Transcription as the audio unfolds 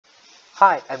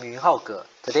Hi, I'm Yunhao Ge.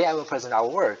 Today I will present our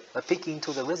work, Peeking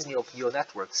into the reasoning of neural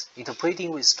networks,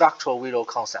 interpreting with structural neural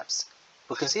concepts.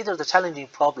 We consider the challenging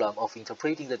problem of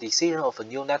interpreting the decision of a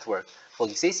neural network. For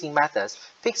existing methods,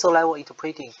 pixel-level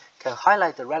interpreting can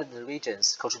highlight the relevant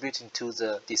regions contributing to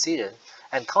the decision,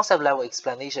 and concept-level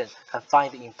explanation can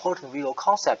find the important neural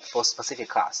concept for a specific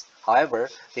class. However,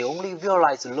 they only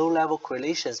visualize low-level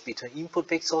correlations between input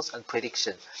pixels and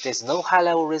prediction. There is no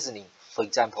high-level reasoning. For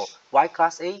example, Y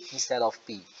class A instead of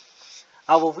B.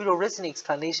 Our visual reasoning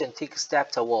explanation takes a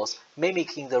step towards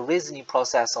mimicking the reasoning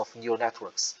process of neural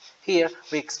networks. Here,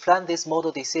 we explain this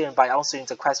model decision by answering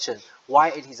the question why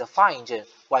it is a fine engine,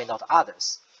 why not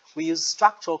others. We use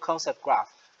structural concept graph,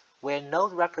 where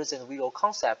node represents visual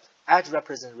concept, edge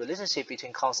represents relationship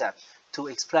between concepts, to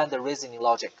explain the reasoning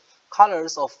logic.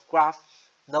 Colors of graph,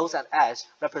 nodes, and edge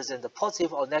represent the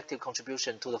positive or negative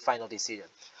contribution to the final decision.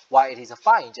 Why it is a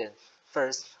fine engine?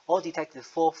 First, all detected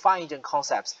 4 fine engine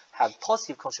concepts have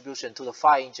positive contribution to the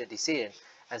fine engine decision,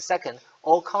 and second,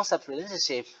 all concept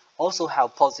relationships also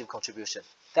have positive contribution.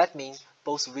 That means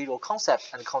both visual concept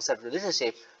and concept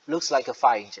relationship looks like a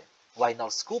fine engine. Why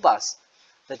not school bus?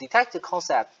 The detected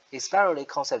concept, especially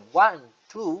concept 1 and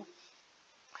 2,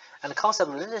 and concept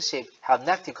relationship have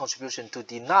negative contribution to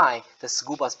deny the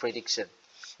school bus prediction.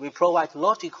 We provide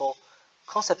logical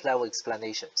concept-level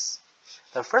explanations.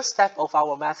 The first step of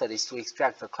our method is to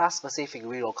extract the class-specific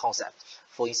visual concept.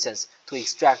 For instance, to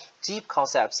extract deep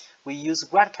concepts, we use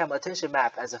GradCam attention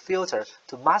map as a filter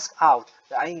to mask out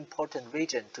the unimportant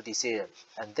region to decision,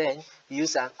 and then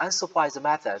use an unsupervised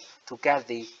method to get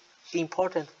the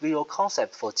important visual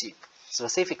concept for deep.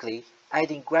 Specifically,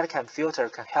 adding GradCam filter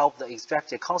can help the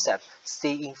extracted concept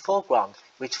stay in foreground,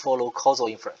 which follow causal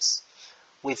inference.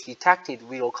 With detected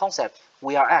visual concept,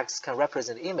 VRX can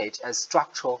represent the image as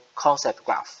structural concept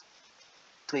graph.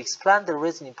 To explain the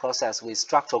reasoning process with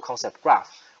structural concept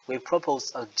graph, we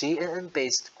propose a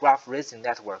GNN-based graph reasoning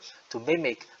network to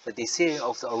mimic the decision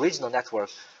of the original network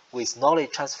with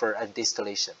knowledge transfer and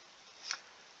distillation.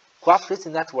 Graph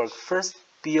reasoning network first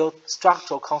builds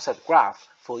structural concept graph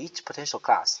for each potential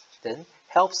class, then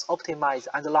helps optimize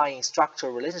underlying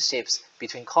structural relationships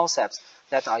between concepts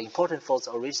that are important for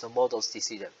the original model's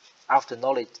decision. After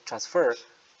knowledge transfer,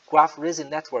 graph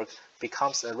reasoning network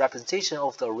becomes a representation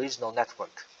of the original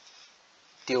network.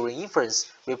 During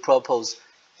inference, we propose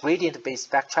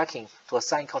gradient-based backtracking to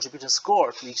assign contribution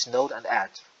score to each node and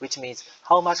edge, which means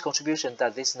how much contribution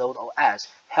does this node or edge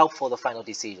help for the final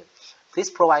decision. This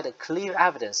provides clear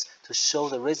evidence to show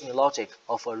the reasoning logic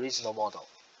of the original model.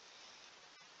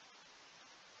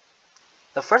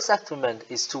 The first experiment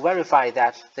is to verify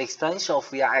that the explanation of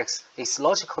VRX is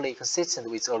logically consistent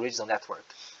with the original network.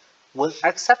 When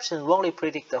exception wrongly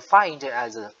predict the fine engine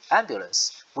as an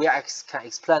ambulance, VRX can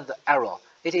explain the error.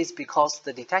 It is because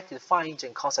the detected fine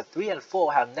engine concept 3 and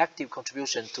 4 have negative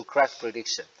contribution to correct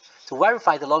prediction. To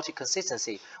verify the logic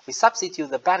consistency, we substitute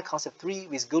the bad concept 3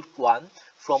 with good one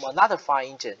from another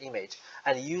fine engine image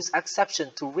and use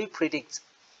exception to repredict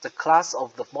the class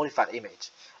of the modified image.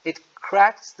 It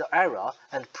corrects the error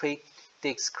and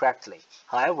predicts correctly.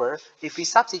 However, if we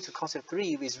substitute concept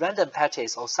 3 with random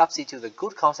patches or substitute the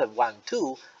good concept 1 and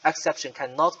 2, exception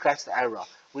cannot correct the error,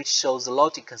 which shows the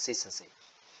logic consistency.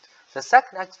 The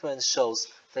second experiment shows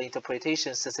the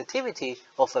interpretation sensitivity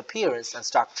of appearance and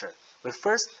structure. We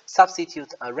first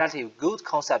substitute a relative good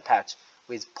concept patch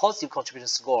with positive contribution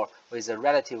score with a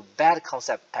relative bad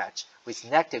concept patch with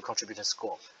negative contribution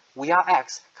score.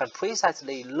 VRX can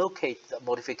precisely locate the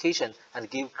modification and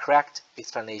give correct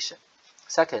explanation.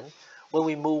 Second, when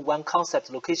we move one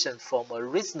concept location from a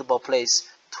reasonable place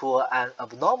to an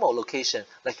abnormal location,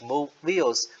 like move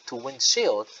wheels to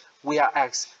windshield,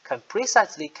 VRX can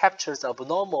precisely capture the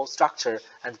abnormal structure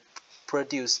and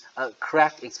produce a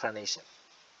correct explanation.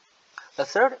 The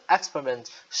third experiment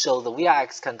shows the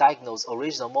VRX can diagnose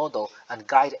original model and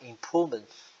guide improvement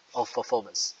of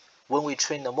performance. When we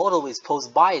train a model with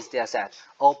post-bias dataset,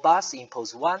 all bus in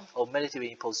post 1, or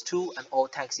military in post 2, and all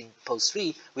tanks in post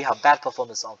 3, we have bad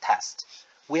performance on test.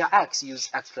 VRX use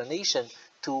explanation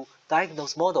to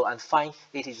diagnose model and find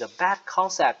it is a bad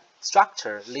concept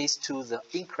structure leads to the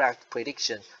incorrect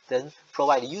prediction, then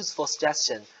provide useful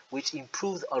suggestion which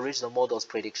improve the original model's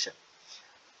prediction.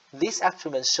 This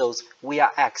experiment shows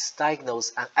VRX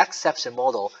diagnose an exception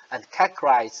model and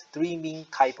characterize 3 main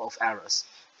types of errors.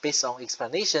 Based on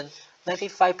explanation,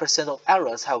 95% of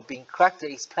errors have been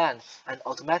correctly explained and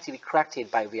automatically corrected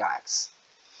by VRX.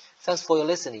 Thanks for your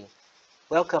listening.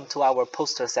 Welcome to our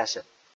poster session.